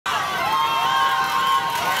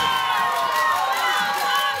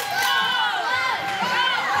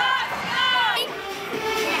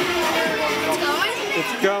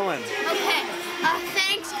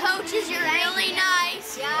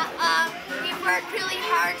worked really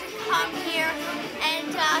hard to come here,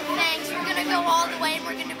 and thanks. We're gonna go all the way, and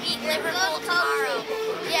we're gonna beat Liverpool tomorrow.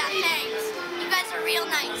 Yeah, thanks. You guys are real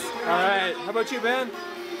nice. All right. How about you, Ben?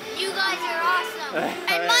 You guys are awesome.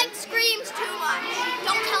 And Mike screams too much.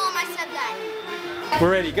 Don't tell him I said that.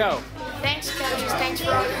 We're ready. Go. Thanks, coaches. Thanks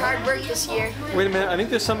for all your hard work this year. Wait a minute. I think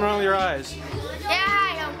there's something wrong with your eyes. Yeah,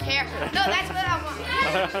 I don't care. No, that's what I want.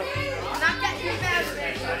 Not that you're bad.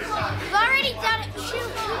 We've already done it.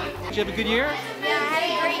 Shoot. Did you have a good year? Yeah, I had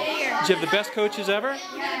a great year. Did you have the best coaches ever?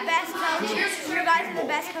 You're the best coaches. You guys are the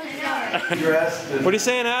best coaches ever. What are you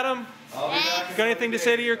saying, Adam? Thanks. Got anything to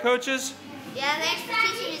say to your coaches? Yeah, thanks for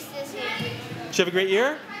teaching us this year. Did you have a great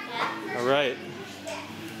year? Yeah. All right.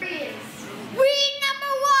 We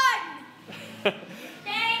 #1!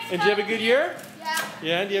 Thanks, And did you have a good year? Yeah.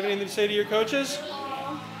 Yeah, do you have anything to say to your coaches?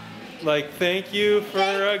 Like, thank you for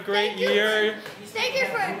a great year. Thank you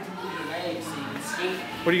for...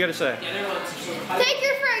 What do you got to say? Thank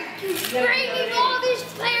you for bringing all these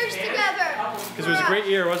players together. Because it was a great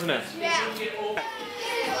year, wasn't it? Yeah.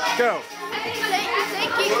 Go.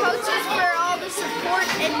 Thank you, coaches, for all the support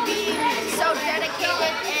and being so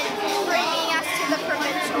dedicated and bringing us to the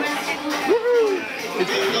provincial.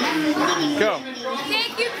 Go.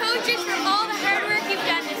 Thank you, coaches, for all the hard work you've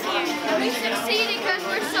done this year. And we've succeeded because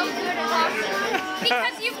we're so good at hockey.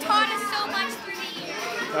 Because you've taught us so much through the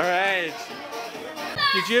years. All right.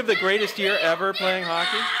 Did you have the greatest year ever playing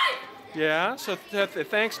hockey? Yeah. So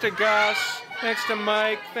thanks to Gus, thanks to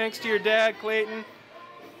Mike, thanks to your dad, Clayton.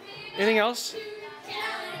 Anything else?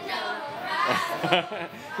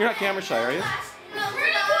 You're not camera shy, are you?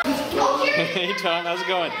 Hey Tom, how's it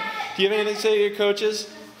going? Do you have anything to say to your coaches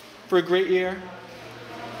for a great year?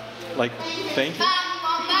 Like, thank you?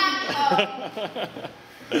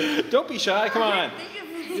 Don't be shy, come on.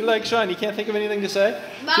 You're like Sean, you can't think of anything to say?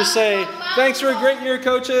 Just say, thanks for a great year,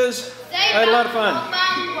 coaches. I had a lot of fun.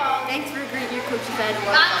 Thanks for a great year, coaches. I had a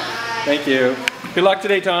lot of fun. Thank you. Good luck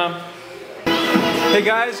today, Tom. Hey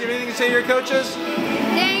guys, you have anything to say to your coaches?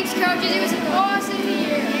 Thanks, coaches. It was an awesome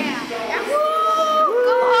year. Yeah. Woo!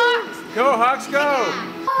 Go Hawks! Go Hawks, go!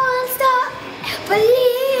 Don't stop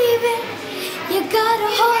believing. You gotta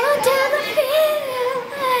hold on to the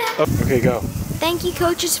feeling. Okay, go. Thank you,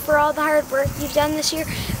 coaches, for all the hard work you've done this year.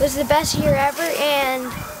 It was the best year ever, and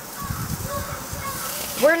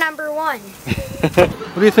we're #1.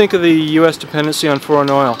 What do you think of the U.S. dependency on foreign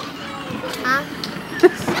oil? Huh?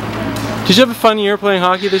 Did you have a fun year playing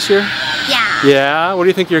hockey this year? Yeah. Yeah? What do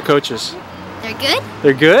you think of your coaches? They're good?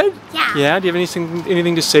 They're good? Yeah. Yeah? Do you have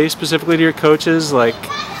anything to say specifically to your coaches? Like,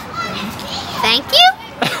 Thank you?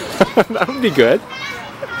 that would be good.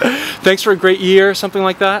 Thanks for a great year, something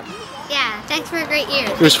like that? Yeah, thanks for a great year.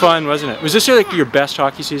 It was fun, wasn't it? Was this like your best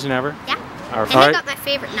hockey season ever? Yeah. All And I right. got my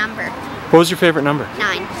favorite number. What was your favorite number?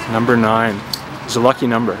 9. Number 9. It's a lucky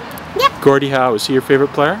number. Yep. Gordie Howe, is he your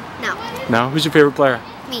favorite player? No. No? Who's your favorite player?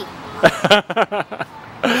 Me.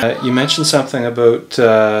 You mentioned something about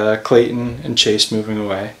Clayton and Chase moving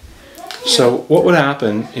away. So what would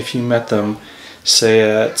happen if you met them, say,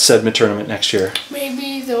 at Sedma tournament next year?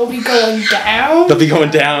 Maybe they'll be going down. They'll be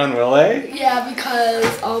going down, will they? Yeah, because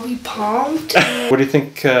I'll be pumped. What do you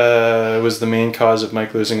think was the main cause of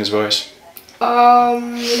Mike losing his voice?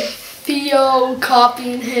 Theo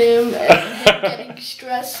copying him and him getting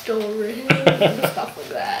stressed over him and stuff like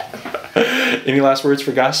that. Any last words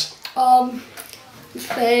for Gus?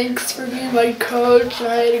 Thanks for being my coach.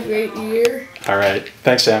 I had a great year. All right.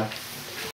 Thanks, Sam.